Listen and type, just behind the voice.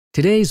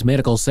Today's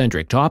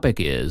medical-centric topic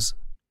is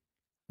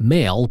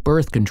male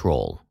birth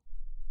control.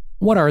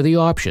 What are the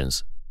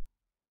options?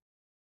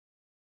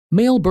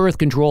 Male birth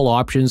control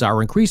options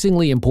are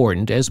increasingly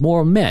important as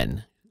more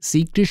men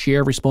seek to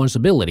share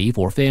responsibility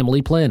for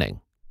family planning.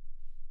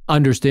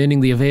 Understanding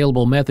the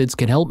available methods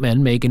can help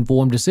men make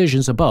informed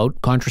decisions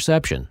about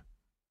contraception.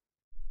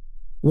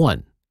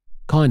 1.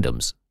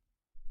 Condoms.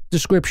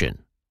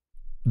 Description: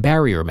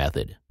 barrier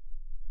method.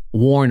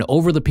 Worn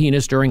over the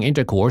penis during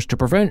intercourse to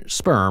prevent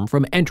sperm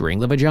from entering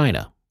the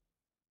vagina.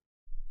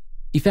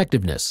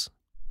 Effectiveness: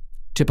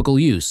 typical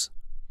use,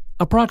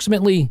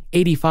 approximately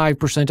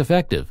 85%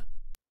 effective.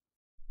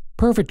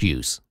 Perfect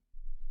use,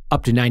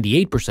 up to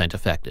 98%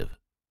 effective.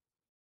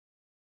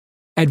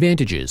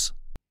 Advantages: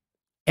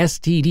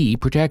 STD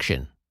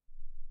protection.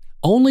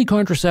 Only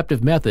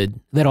contraceptive method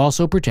that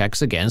also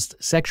protects against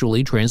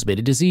sexually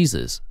transmitted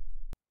diseases.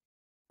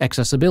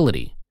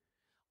 Accessibility: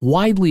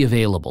 widely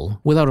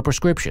available without a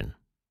prescription.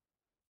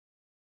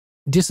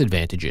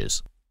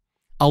 Disadvantages: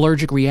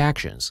 allergic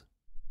reactions.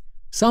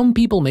 Some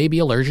people may be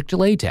allergic to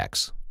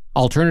latex.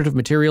 Alternative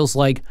materials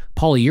like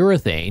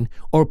polyurethane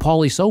or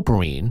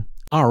polysopyrene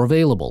are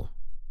available.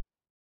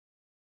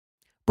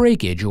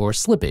 Breakage or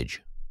slippage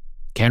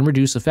can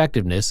reduce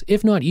effectiveness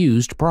if not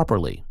used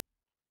properly.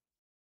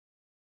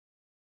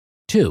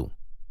 2.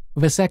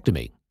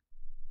 Vasectomy.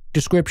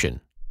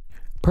 Description: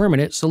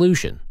 permanent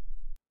solution.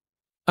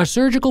 A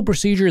surgical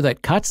procedure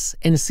that cuts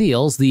and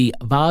seals the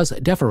vas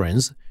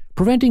deferens,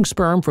 preventing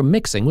sperm from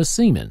mixing with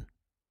semen.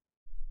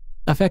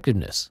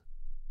 Effectiveness: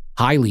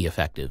 highly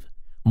effective,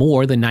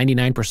 more than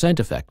 99%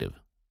 effective.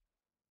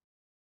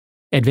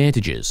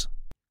 Advantages: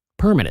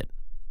 permanent,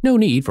 no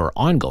need for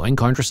ongoing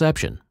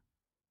contraception.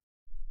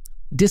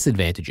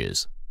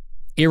 Disadvantages: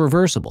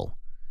 irreversible.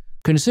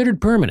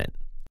 Considered permanent,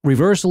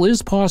 reversal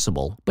is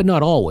possible but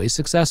not always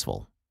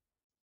successful.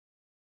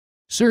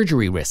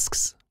 Surgery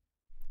risks: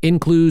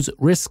 includes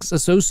risks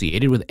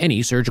associated with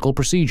any surgical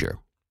procedure.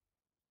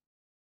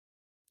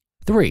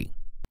 3.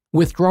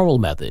 Withdrawal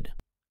method.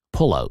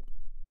 Pull-out.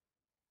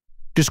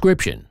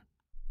 Description: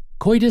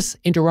 coitus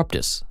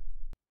interruptus.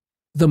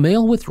 The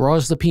male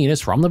withdraws the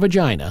penis from the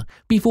vagina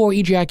before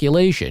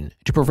ejaculation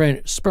to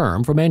prevent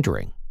sperm from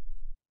entering.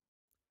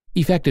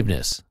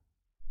 Effectiveness: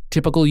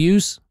 typical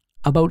use,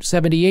 about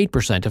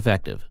 78%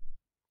 effective.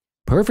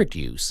 Perfect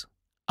use,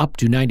 up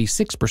to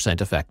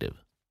 96%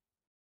 effective.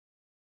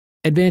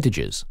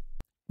 Advantages: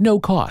 no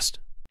cost,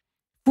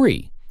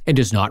 free, and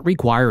does not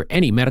require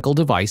any medical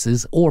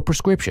devices or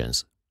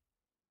prescriptions.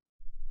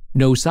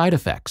 No side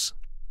effects,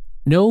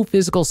 no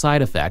physical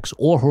side effects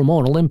or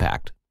hormonal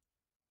impact.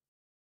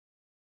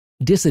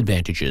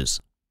 Disadvantages: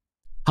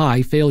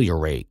 high failure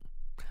rate,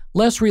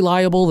 less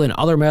reliable than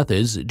other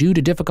methods due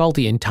to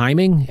difficulty in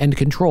timing and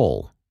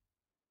control.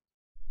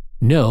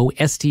 No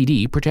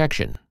STD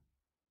protection,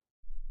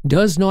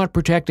 does not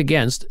protect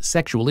against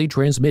sexually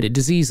transmitted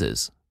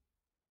diseases.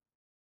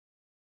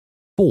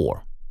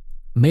 4.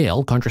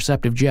 Male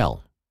contraceptive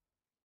gel.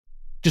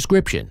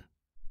 Description: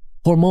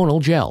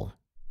 hormonal gel.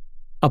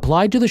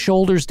 Applied to the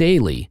shoulders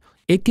daily,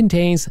 it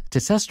contains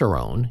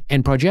testosterone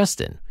and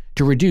progestin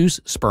to reduce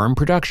sperm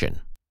production.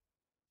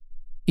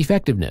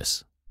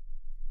 Effectiveness: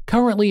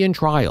 currently in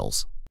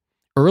trials.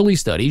 Early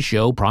studies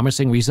show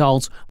promising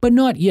results, but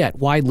not yet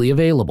widely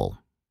available.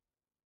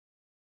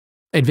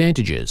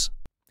 Advantages: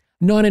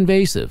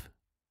 non-invasive,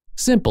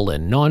 simple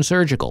and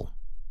non-surgical.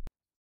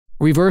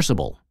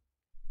 Reversible.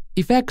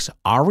 Effects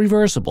are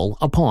reversible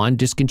upon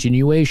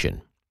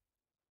discontinuation.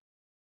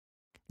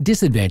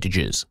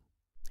 Disadvantages: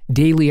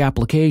 daily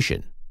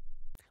application.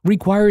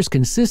 Requires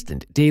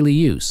consistent daily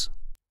use.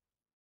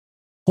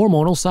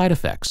 Hormonal side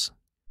effects.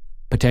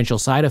 Potential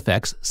side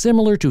effects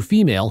similar to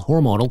female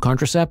hormonal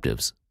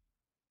contraceptives.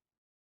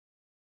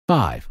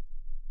 5.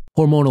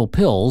 Hormonal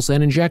pills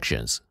and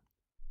injections.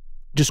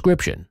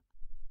 Description: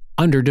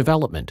 under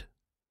development.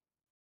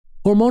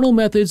 Hormonal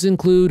methods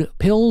include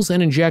pills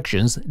and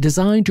injections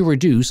designed to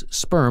reduce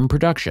sperm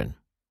production.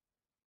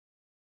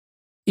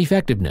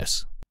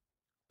 Effectiveness: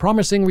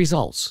 promising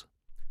results.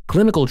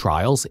 Clinical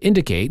trials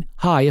indicate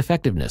high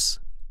effectiveness.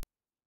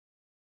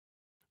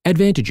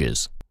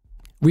 Advantages: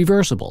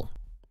 reversible.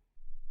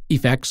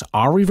 Effects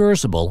are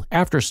reversible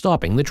after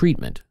stopping the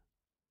treatment.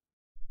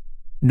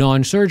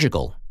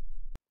 Non-surgical.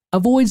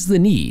 Avoids the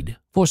need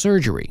for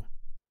surgery.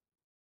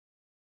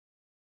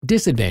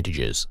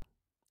 Disadvantages: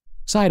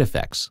 side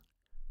effects.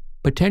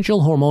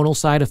 Potential hormonal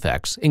side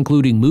effects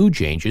including mood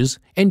changes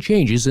and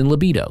changes in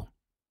libido.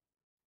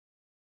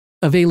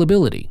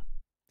 Availability: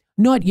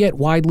 not yet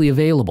widely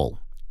available,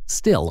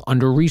 still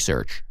under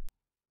research.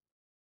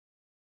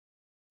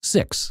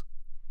 6.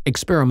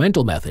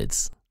 Experimental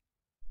methods.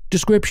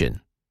 Description: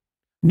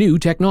 new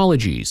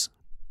technologies.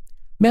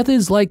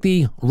 Methods like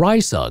the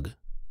RISUG,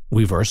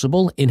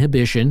 reversible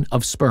inhibition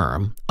of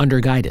sperm under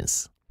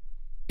guidance,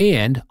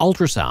 and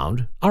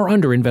ultrasound are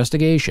under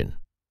investigation.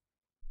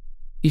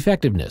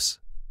 Effectiveness: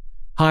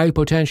 high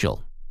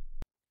potential.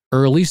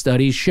 Early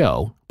studies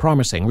show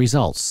promising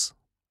results.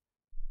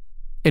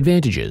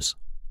 Advantages: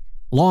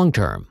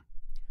 long-term.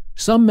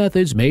 Some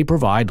methods may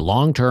provide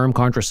long-term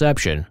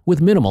contraception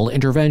with minimal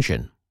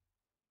intervention.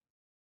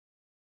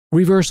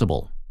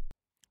 Reversible.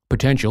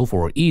 Potential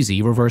for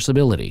easy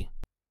reversibility.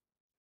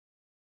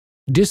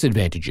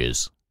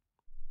 Disadvantages.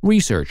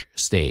 Research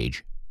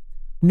stage.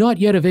 Not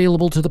yet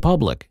available to the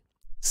public.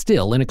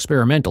 Still in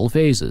experimental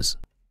phases.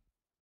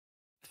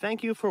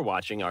 Thank you for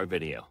watching our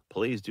video.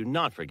 Please do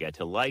not forget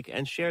to like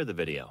and share the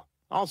video.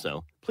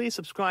 Also, please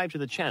subscribe to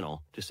the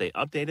channel to stay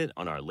updated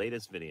on our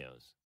latest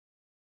videos.